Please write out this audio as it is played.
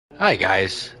Hi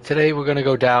guys, today we're gonna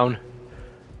go down.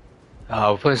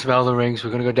 We're playing some Elden Rings. We're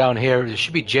gonna go down here. There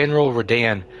should be General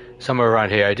Radahn somewhere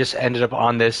around here. I just ended up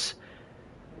on this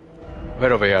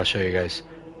right over here. I'll show you guys.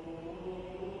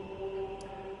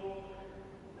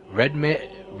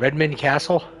 Redmane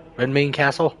Castle. Redmane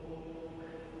Castle.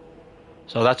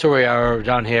 So that's where we are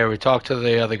down here. We talked to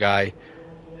the other guy,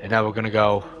 and now we're gonna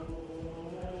go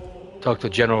talk to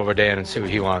General Radahn and see what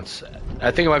he wants.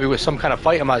 I think it might be with some kind of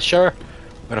fight. I'm not sure.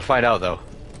 I'm gonna find out though.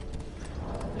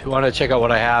 If you want to check out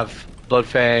what I have,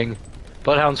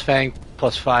 Bloodhound's Fang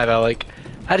 +5. I like.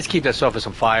 I just keep that surface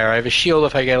on fire. I have a shield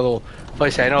if I get a little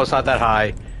feisty. I know it's not that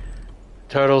high.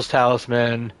 Turtle's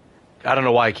Talisman. I don't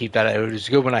know why I keep that. It was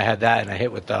good when I had that, and I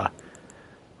hit with the.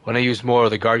 When I use more of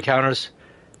the guard counters,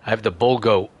 I have the Bull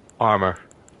Goat armor.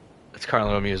 That's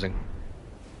currently what I'm using.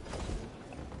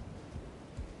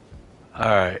 All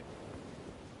right.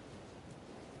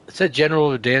 It said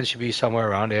General Radahn should be somewhere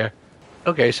around here.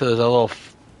 Okay, so there's a little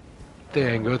thing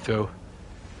I can go through.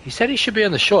 He said he should be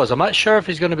on the shores. I'm not sure if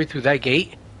he's going to be through that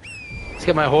gate. Let's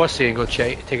get my horse here and go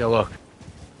take a look.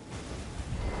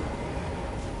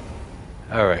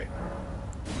 Alright.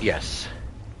 Yes.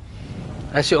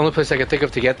 That's the only place I can think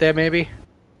of to get there, maybe?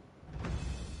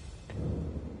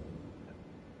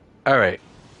 Alright.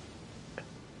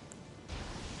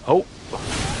 Oh!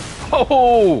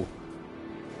 Oh!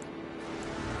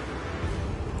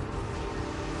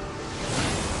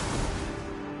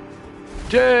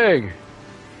 Dang!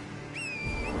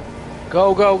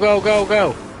 Go, go, go, go,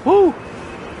 go! Woo!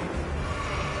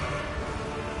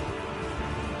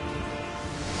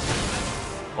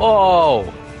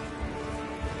 Oh!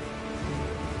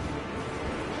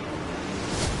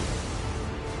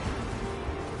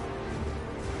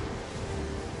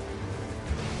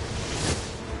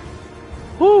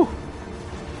 Woo!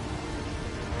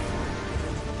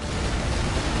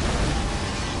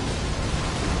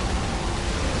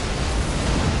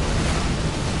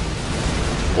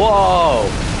 Whoa!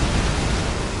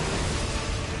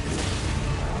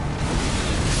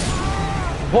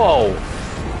 Whoa!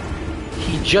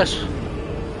 He just...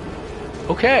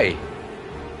 Okay.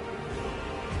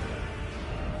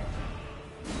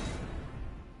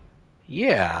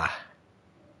 Yeah.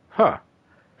 Huh.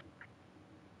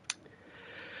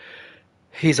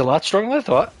 He's a lot stronger than I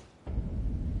thought.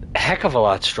 Heck of a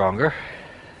lot stronger.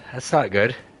 That's not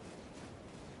good.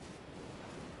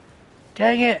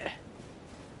 Dang it.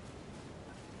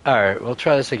 Alright, we'll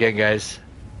try this again, guys.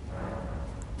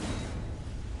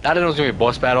 I didn't know it was going to be a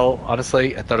boss battle,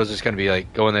 honestly. I thought it was just going to be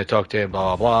like, go in there, talk to him,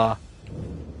 blah, blah,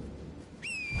 blah.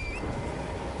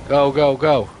 Go, go,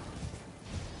 go.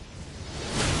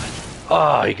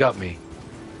 Oh, he got me.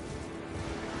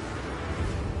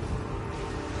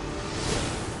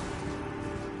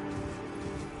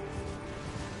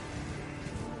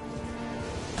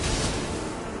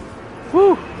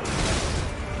 Woo!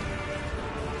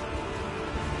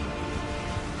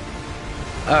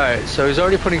 Alright, so he's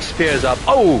already putting spears up.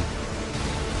 Oh!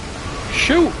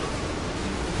 Shoot!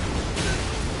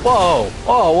 Whoa!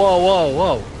 Whoa, whoa, whoa,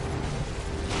 whoa!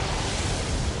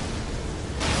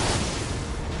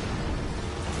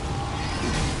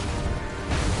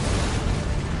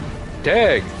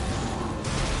 Dang!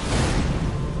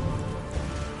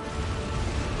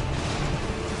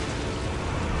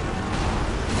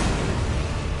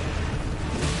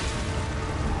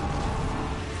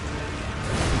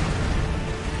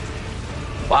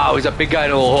 Wow, he's a big guy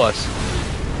and a little horse.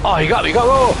 Oh, he got me. Go!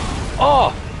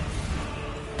 Oh!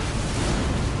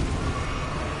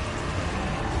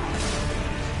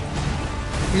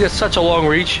 He has such a long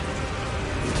reach.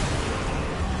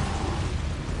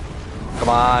 Come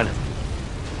on.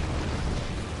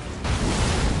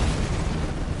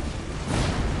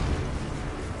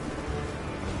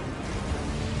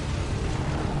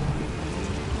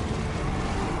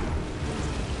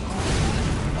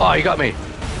 Oh, he got me.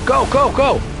 Go, go,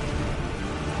 go!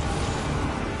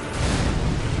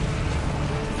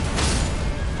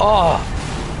 Oh!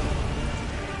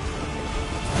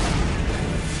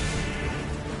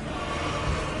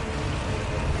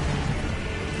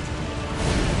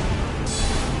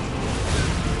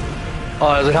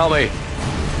 Oh, doesn't help me.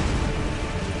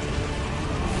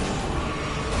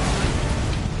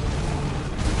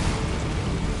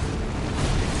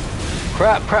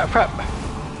 Crap, crap, crap.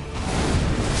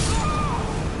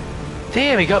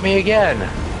 Damn, he got me again.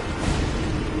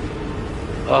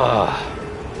 Ugh.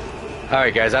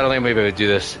 Alright, guys, I don't think I'm going to be able to do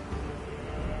this.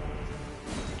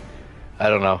 I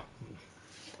don't know.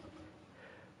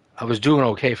 I was doing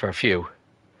okay for a few.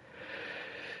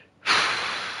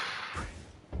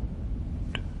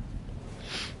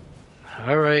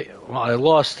 Alright, well, I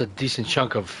lost a decent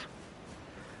chunk of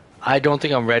I don't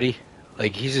think I'm ready.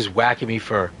 Like, he's just whacking me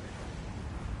for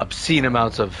obscene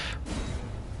amounts of...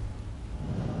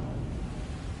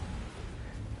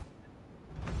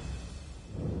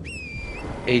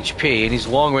 HP, and he's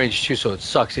long range too, so it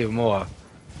sucks even more.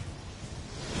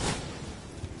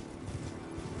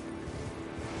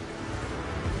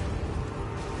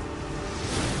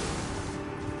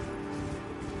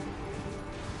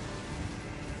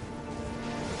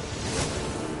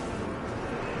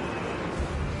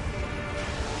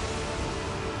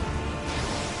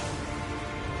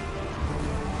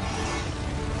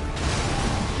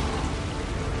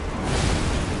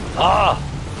 Ah!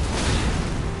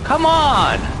 Come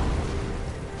on!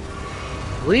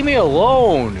 Leave me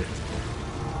alone!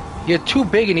 You're too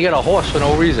big and you got a horse for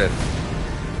no reason.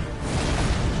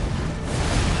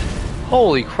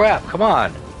 Holy crap, come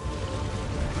on.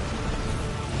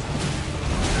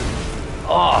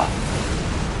 Oh.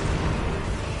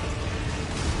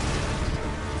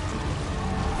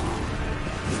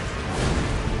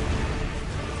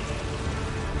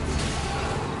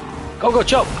 Go,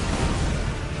 jump!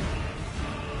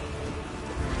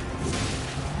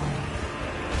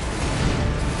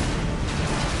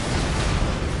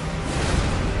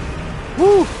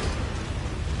 Woo!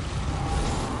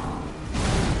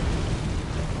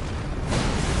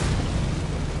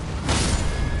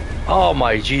 Oh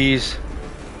my jeez.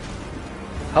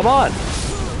 Come on.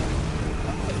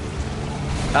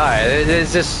 Alright,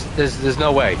 there's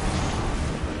no way.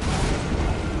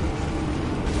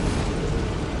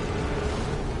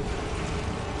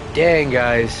 Dang,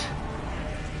 guys.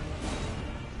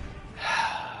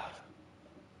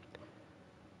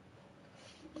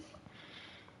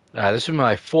 This is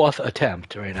my 4th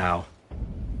attempt right now.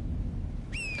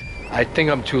 I think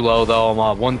I'm too low though. I'm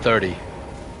on 130.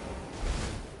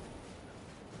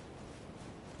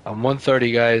 I'm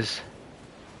 130, guys.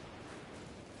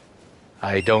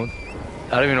 I don't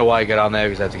even know why I got on there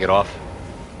because I have to get off.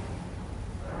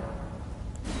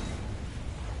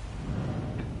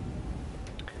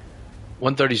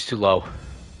 $130 is too low.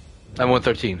 I'm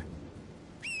 113.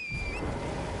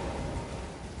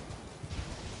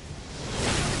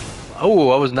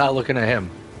 Oh, I was not looking at him.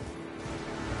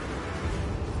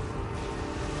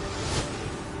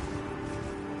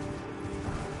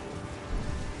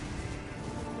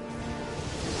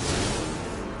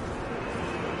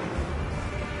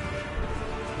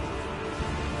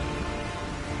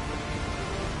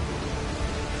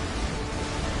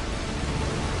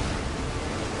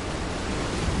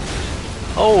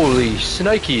 Holy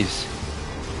snikes.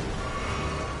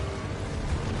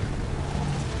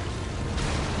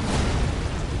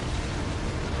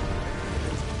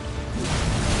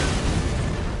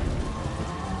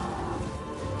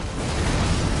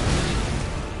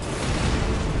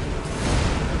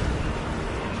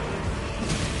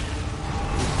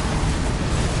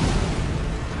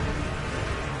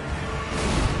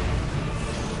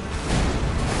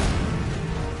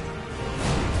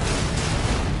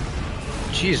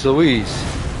 Jeez Louise.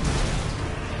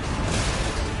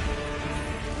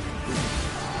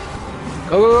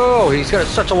 Go. He's got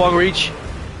such a long reach.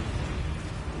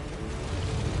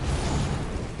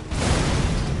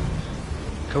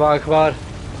 Come on.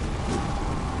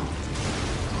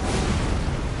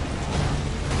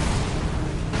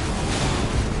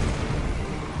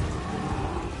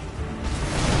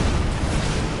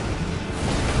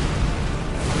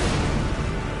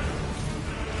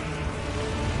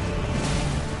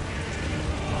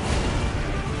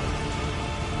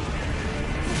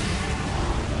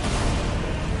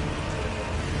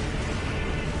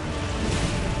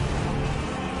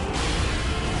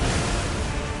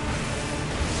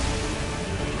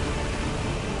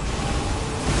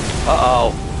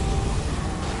 Uh-oh.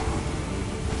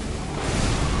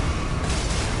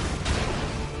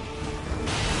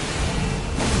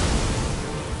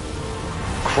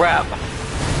 Crap.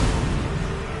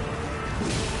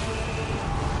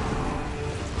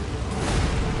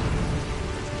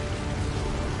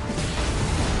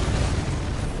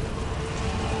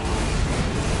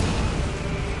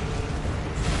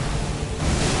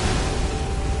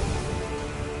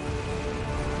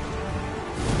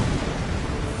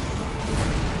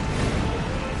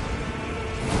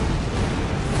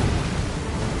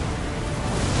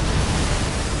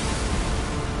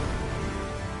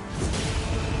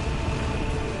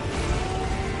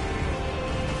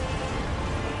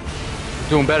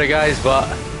 Doing better, guys, but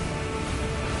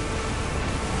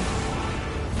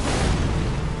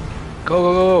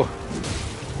go.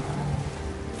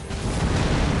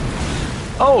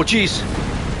 Oh, jeez.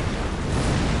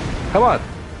 Come on.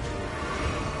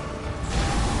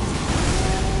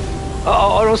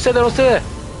 Oh, don't stay there.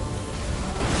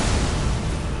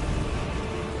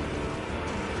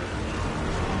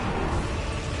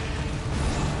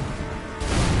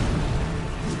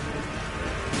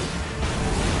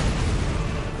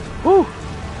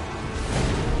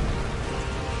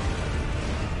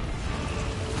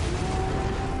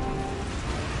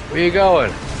 Where you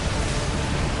going?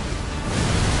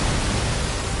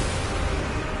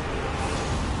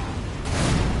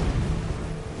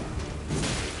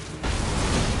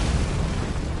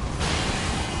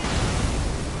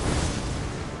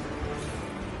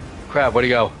 Crap, where'd he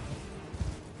go?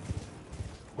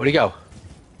 Where'd he go?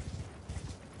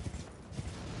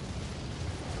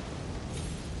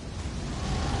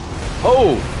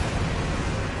 Oh!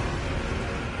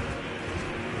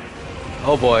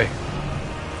 Oh boy.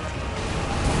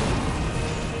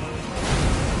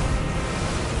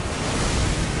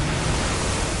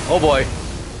 Oh boy.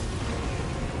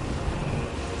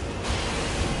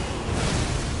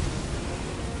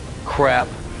 Crap.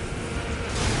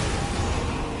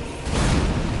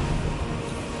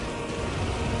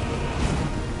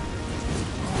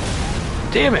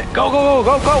 Damn it! Go, go,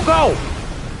 go, go, go, go!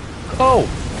 Go!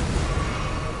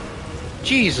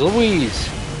 Jeez Louise.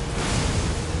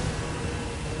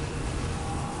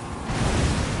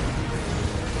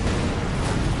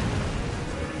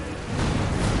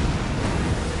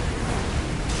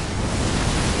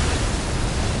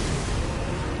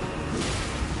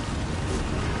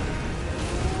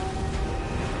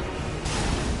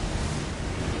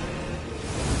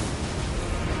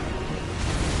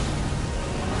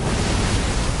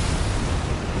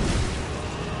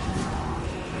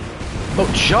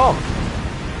 Oh, jump!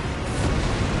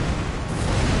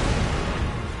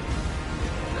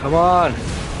 Come on!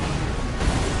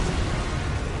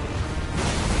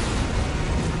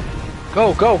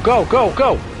 Go, go, go, go,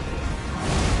 go!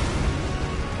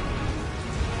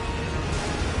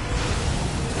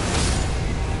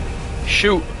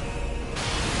 Shoot!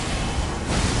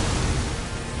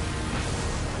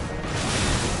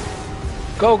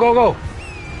 Go, go, go!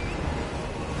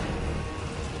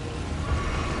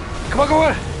 Come on, come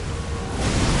on!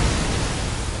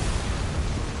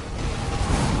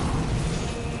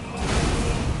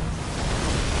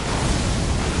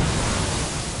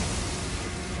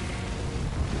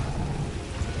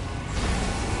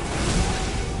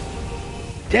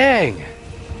 Dang!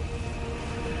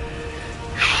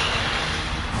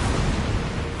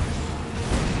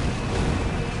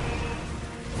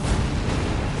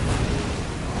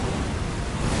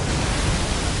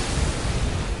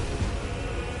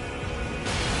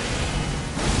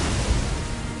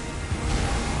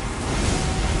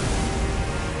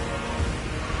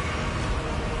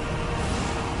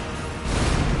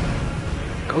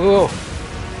 Go, go, go!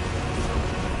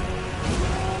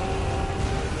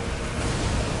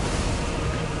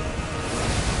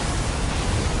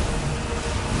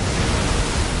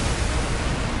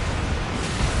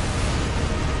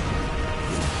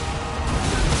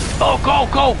 Oh, go,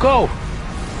 go, go!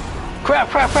 Crap,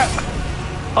 crap, crap!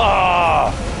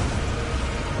 Ah!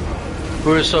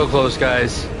 We were so close,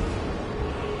 guys.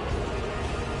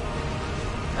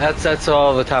 That's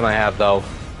all the time I have, though.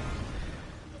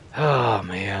 Oh,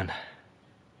 man.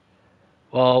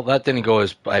 Well, that didn't go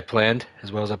as I planned,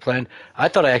 as well as I planned. I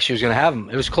thought I actually was going to have him.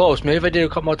 It was close. Maybe if I did it a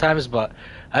couple more times, but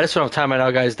I just don't have time right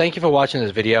now, guys. Thank you for watching this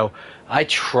video. I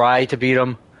tried to beat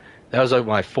him. That was like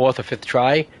my 4th or 5th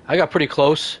try. I got pretty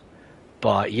close,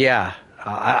 but yeah,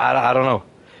 I don't know.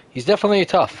 He's definitely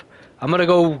tough. I'm going to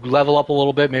go level up a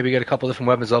little bit, maybe get a couple different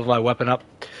weapons, level my weapon up,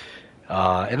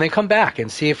 and then come back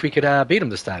and see if we could beat him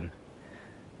this time.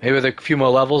 Maybe with a few more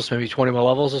levels, maybe 20 more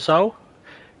levels or so.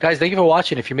 Guys, thank you for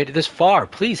watching. If you made it this far,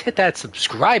 please hit that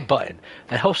subscribe button.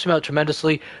 That helps me out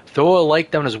tremendously. Throw a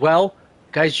like down as well.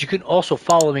 Guys, you can also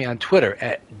follow me on Twitter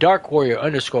at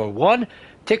darkwarrior_1.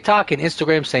 TikTok and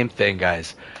Instagram, same thing,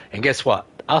 guys. And guess what?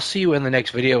 I'll see you in the next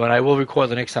video, and I will record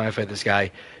the next time I fight this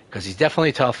guy, because he's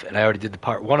definitely tough, and I already did the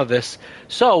part 1 of this.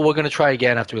 So we're going to try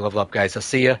again after we level up, guys. I'll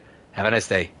see you. Have a nice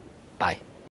day. Bye.